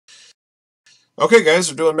Okay, guys,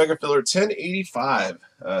 we're doing Mega Filler 1085.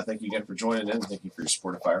 Thank you again for joining in. Thank you for your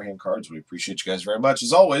support of Firehand Cards. We appreciate you guys very much.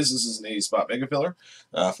 As always, this is an 80 spot Mega Filler.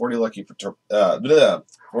 40 lucky 40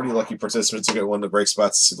 lucky participants will get one of the break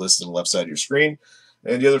spots listed on the left side of your screen.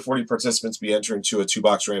 And the other 40 participants be entering to a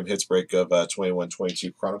 2-box Ram Hits break of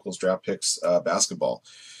 21-22 Chronicles Draft Picks basketball.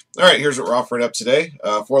 All right, here's what we're offering up today.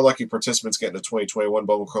 4 lucky participants getting a 2021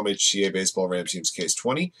 Bowman Chrome HTA Baseball Ram Teams Case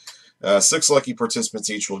 20. 6 lucky participants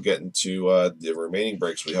each will get into the remaining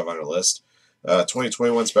breaks we have on our list.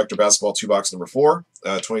 2021 Spectre Basketball 2-box number 4.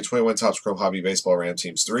 2021 Topps Chrome Hobby Baseball Ram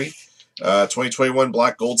Teams 3. 2021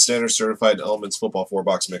 Black Gold Standard Certified Elements Football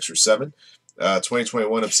 4-box Mixer 7.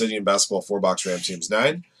 2021 Obsidian Basketball 4-box Ram Teams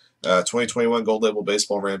 9. 2021 Gold Label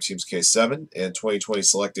Baseball Ram Teams Case 7. And 2020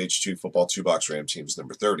 Select H2 Football 2-box Ram Teams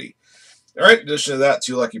number 30. All right, in addition to that,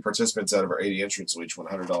 2 lucky participants out of our 80 entrants will each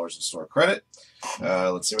 $100 in store credit.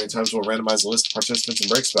 Let's see how many times we'll randomize the list of participants and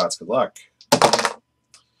break spots. Good luck.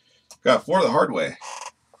 Got 4 the hard way.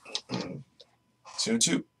 2 and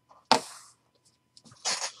 2.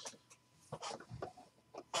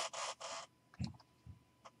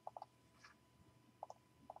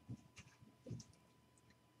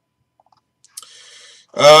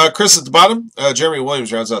 Chris at the bottom. Jeremy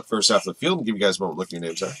Williams rounds out the first half of the field. I'll give you guys a moment to look at your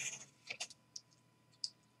names there.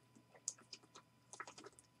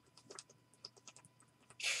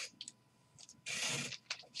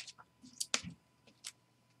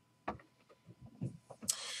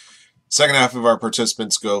 Second half of our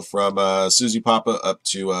participants go from Susie Papa up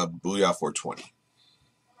to Booyah 420.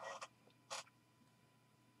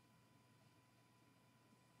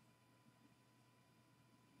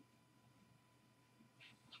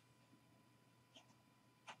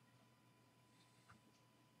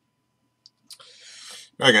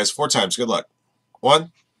 All right, guys, 4 times. Good luck.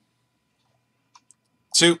 1,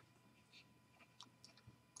 2,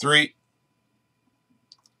 3,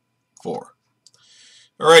 4.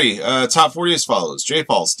 Alrighty, top 40 as follows. J.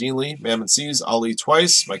 Falls, Dean Lee, Mammon C's, Ali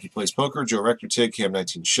twice, Mikey Plays Poker, Joe Rector Tig, Cam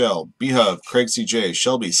 19 Shell, B-Hub, Craig CJ,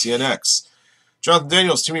 Shelby, CNX, Jonathan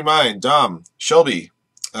Daniels, Timmy Mine, Dom, Shelby,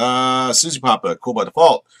 Susie Papa, Cool by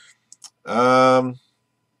Default, Brandon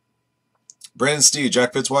Steed,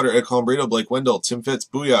 Jack Fitzwater, Ed Colombrito, Blake Wendell, Tim Fitz,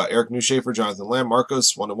 Booyah, Eric Newshafer, Jonathan Lamb,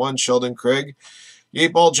 Marcos, 1-1, Sheldon, Craig,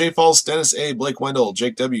 Yate Ball, J. Falls, Dennis A., Blake Wendell,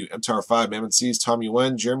 Jake W., MTAR 5, Mammon C's, Tommy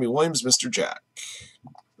Wen, Jeremy Williams, Mr. Jack.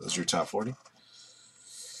 Those are your top 40.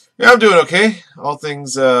 Yeah, I'm doing okay. All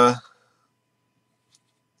things old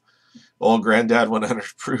granddad 100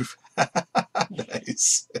 proof.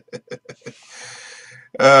 Nice.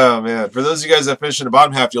 Oh, man. For those of you guys that finished in the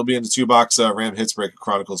bottom half, you'll be in the 2-box Ram Hits break of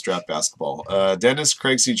Chronicles Draft Basketball. Dennis,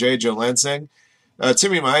 Craig CJ, Joe Lansing,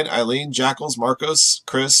 Timmy Mine, Eileen, Jackals, Marcos,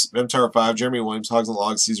 Chris, MTAR 5, Jeremy Williams, Hogs and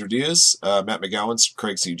Logs, Cesar Diaz, Matt McGowan,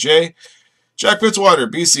 Craig CJ, Jack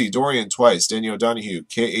Fitzwater, BC, Dorian twice, Daniel Donahue,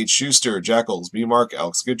 K.H. Schuster, Jackals, B. Mark,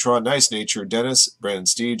 Alex Goodtron, Nice Nature, Dennis, Brandon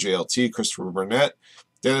Steed, JLT, Christopher Burnett,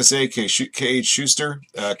 Dennis A., K.H. Schuster,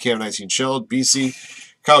 Cam 19 Shell, BC,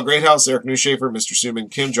 Kyle Greathouse, Eric Newshafer, Mr.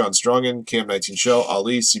 Suman, Kim, John Strongen, Cam 19 Shell,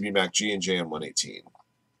 Ali, CB Mac G, and JM 118.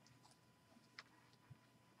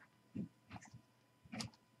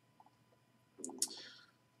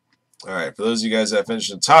 All right, for those of you guys that finished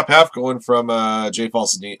in the top half, going from J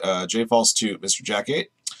False to Mr. Jack 8.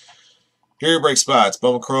 Here are your break spots.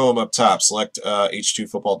 Bowman Chrome up top. Select H2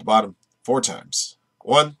 Football at the bottom 4 times.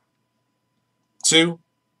 1, 2,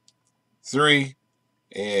 3,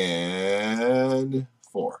 and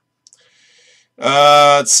 4.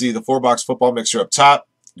 Let's see, the 4-box Football Mixer up top.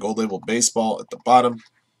 Gold Label Baseball at the bottom.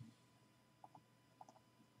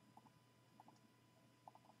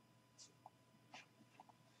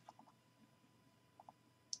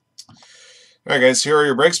 All right, guys, here are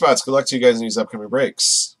your break spots. Good luck to you guys in these upcoming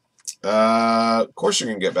breaks. Of course you're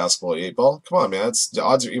going to get basketball 8-ball. Come on, man. The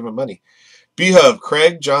odds are even money. B-Hub,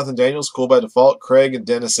 Craig, Jonathan Daniels, Cool by Default, Craig, and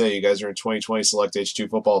Dennis A. You guys are in 2020 Select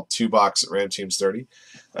H2 Football 2-box Ram Teams 30.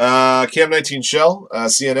 Cam 19 Shell,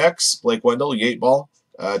 CNX, Blake Wendell, Yate Ball,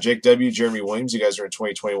 Jake W., Jeremy Williams. You guys are in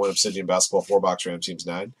 2021 Obsidian Basketball 4-box Ram Teams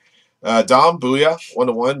 9. Dom, Booyah,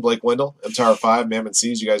 1-1, Blake Wendell, MTAR 5, Mammon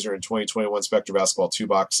C's. You guys are in 2021 Spectre Basketball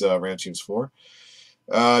 2-box Ram Teams 4.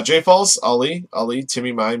 J. Falls, Ali,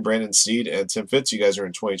 Timmy Mine, Brandon Steed, and Tim Fitz. You guys are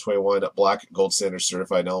in 2021 Black Gold Standard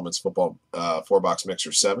Certified Elements Football 4-box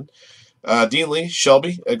Mixer 7. Dean Lee,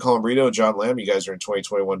 Shelby, Ed Colombrito, John Lamb. You guys are in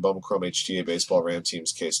 2021 Bowman Chrome HTA Baseball Ram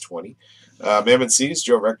Teams Case 20. Mammon C's,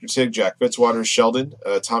 Joe Rector Tig, Jack Fitzwater, Sheldon,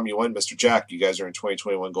 Tommy Wen, Mr. Jack. You guys are in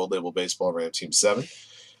 2021 Gold Label Baseball Ram Team 7.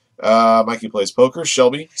 Mikey Plays Poker,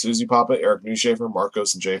 Shelby, Susie Papa, Eric Newshafer,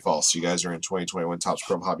 Marcos, and Jay False. You guys are in 2021 Topps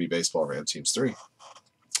Chrome Hobby Baseball Ram Teams 3.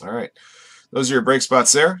 All right. Those are your break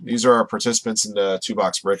spots there. These are our participants in the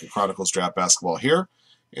 2-box break of Chronicles Draft Basketball here.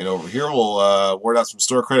 And over here, we'll award out some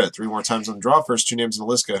store credit 3 more times on the draw. First 2 names in the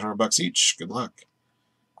list get $100 each. Good luck.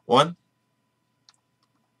 1,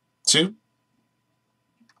 2,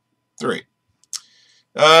 3.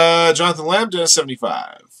 Jonathan Lambda,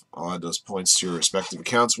 75. I'll add those points to your respective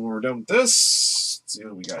accounts when we're done with this. Let's see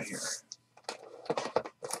what we got here.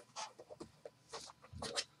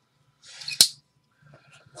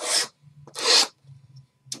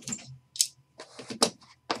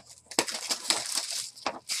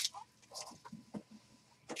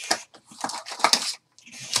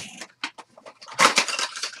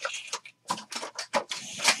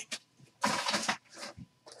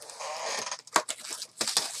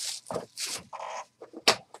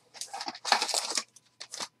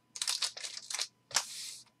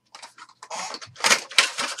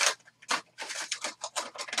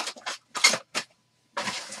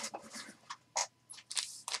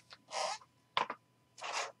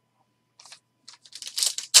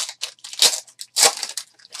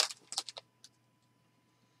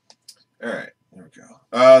 All right, there we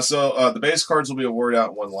go. So the base cards will be awarded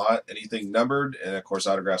out in one lot. Anything numbered, and of course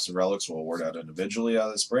autographs and relics will award out individually out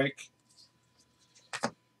of this break.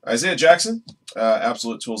 Isaiah Jackson,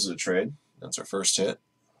 Absolute Tools of the Trade. That's our first hit.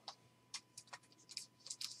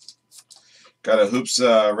 Got a Hoops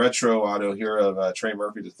Retro auto here of Trey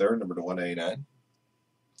Murphy III, number to 189.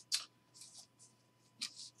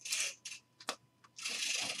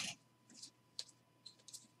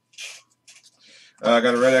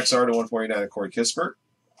 Got a Red XR to 149 of Corey Kispert.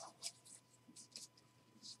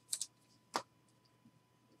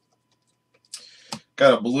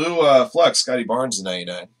 Got a blue Flex, Scotty Barnes to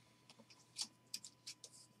 99.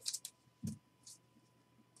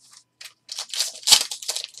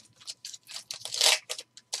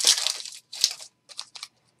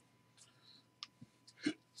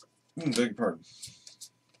 Beg your pardon.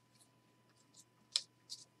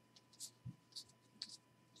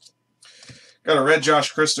 Got a red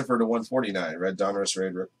Josh Christopher to 149. Red Donruss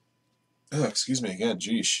Raid. Oh, excuse me again.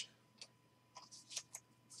 Geesh.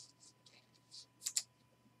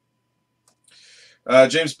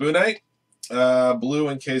 James Boonite. Blue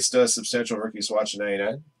encased substantial rookie swatch to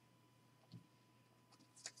 99.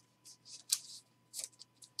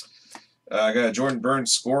 I got a Jordan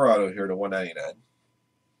Burns score auto here to 199.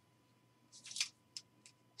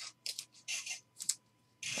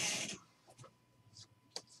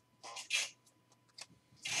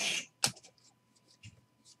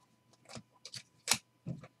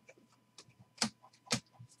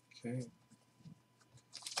 Okay.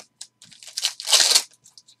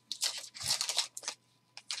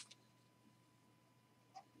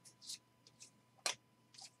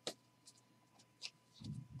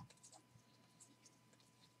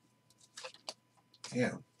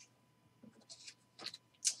 Yeah.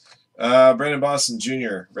 Brandon Boston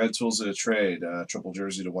Jr., Red Tools of the Trade, triple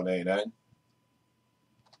jersey to 189.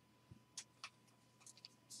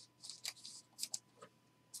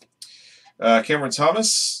 Cameron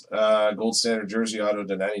Thomas, gold standard jersey auto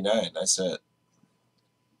to 99. Nice hit.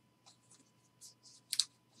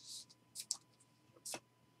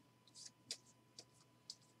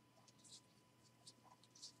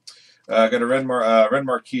 Got a red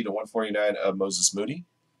marquee to 149 of Moses Moody.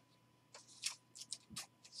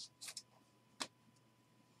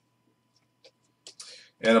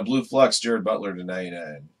 And a blue Flux, Jared Butler to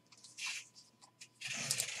 99.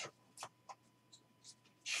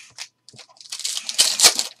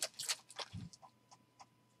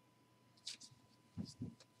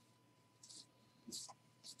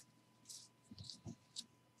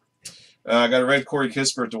 Got a red Corey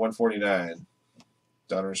Kispert to 149.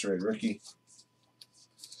 Donruss Raid rookie.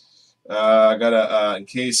 Got a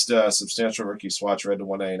encased substantial rookie swatch red to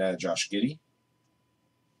 199. Josh Giddey.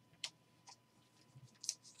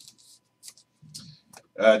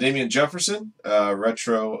 Damian Jefferson,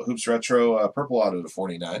 retro Hoops Retro purple auto to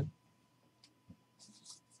 49.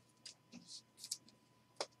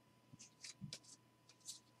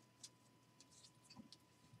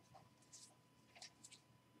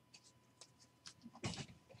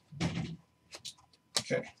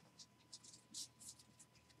 Okay.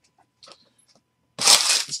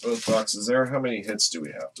 There's both boxes there. How many hits do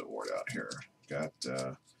we have to award out here? Got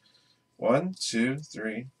 1, 2,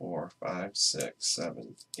 3, 4, 5, 6,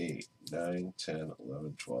 7, 8, 9, 10,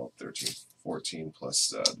 11, 12, 13, 14 plus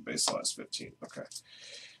the base lot is 15. Okay.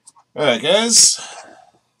 All right, guys.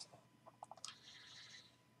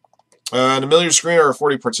 In the middle of your screen are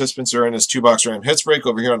 40 participants who are in this 2-box random hits break.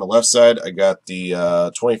 Over here on the left side, I got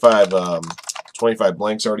the 25 25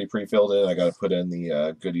 blanks already pre-filled in. I got to put in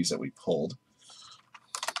the goodies that we pulled.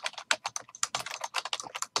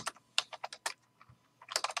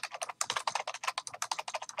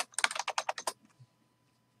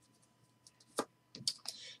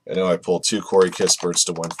 I know I pulled 2 Corey Kisperts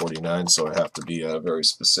to 149, so I have to be very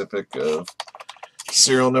specific of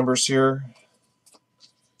serial numbers here.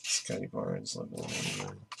 Scotty Barnes, level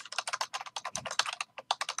 1.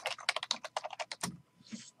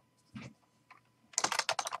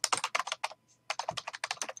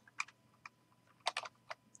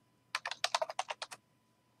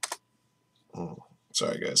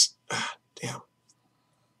 Sorry, guys. Damn.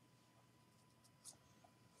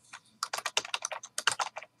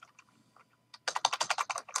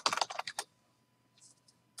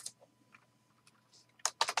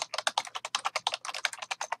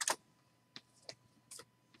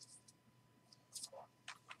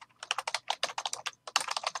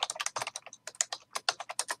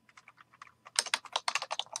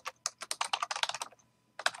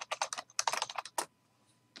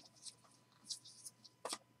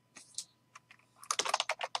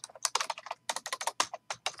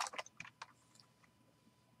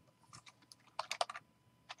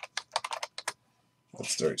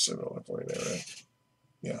 That's 37 on 149, right?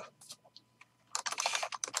 Yeah.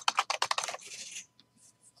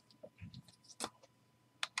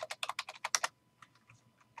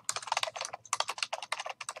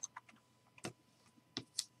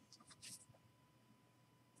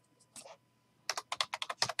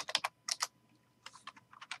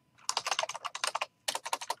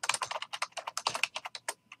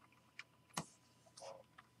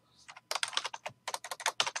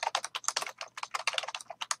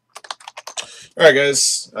 All right,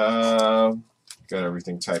 guys. Got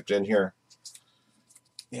everything typed in here.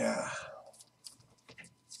 Yeah.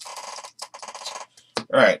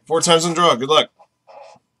 All right. 4 times on draw. Good luck.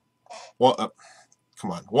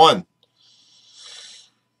 Come on. 1,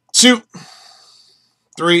 2,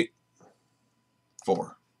 3,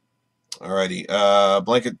 4. All righty.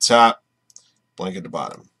 Blank at the top, blank at the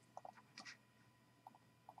bottom.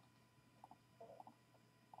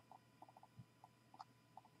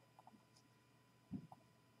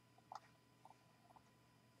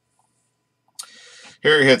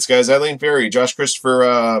 Here are your hits, guys. Eileen Ferry, Josh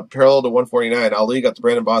Christopher, parallel to 149. Ali got the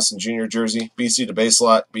Brandon Boston Jr. jersey. BC to base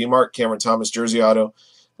lot. B-Mark, Cameron Thomas jersey auto.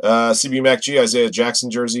 CB MacG, Isaiah Jackson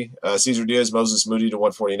jersey. Cesar Diaz, Moses Moody to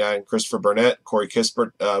 149. Christopher Burnett, Corey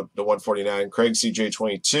Kispert to 149. Craig CJ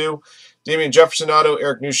 22. Damian Jefferson auto.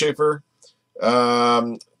 Eric Newshafer.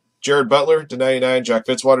 Jared Butler to 99. Jack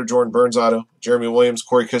Fitzwater, Jordan Burns auto. Jeremy Williams,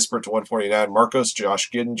 Corey Kispert to 149. Marcos, Josh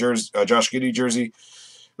Giddey jersey.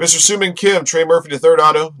 Mr. Suman Kim, Trey Murphy to 3rd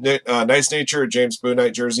auto, Nice Nature, James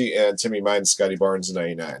Boonite jersey, and Timmy Mines, Scotty Barnes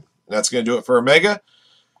 99. And that's going to do it for Omega. I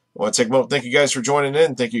want to take a moment. Thank you guys for joining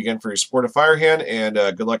in. Thank you again for your support of Firehand, and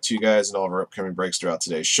good luck to you guys in all of our upcoming breaks throughout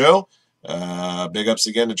today's show. Big ups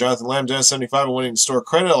again to Jonathan Lamb, Dennis 75, and winning store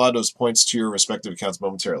credit. I'll add those points to your respective accounts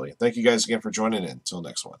momentarily. Thank you guys again for joining in. Until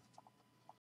next one.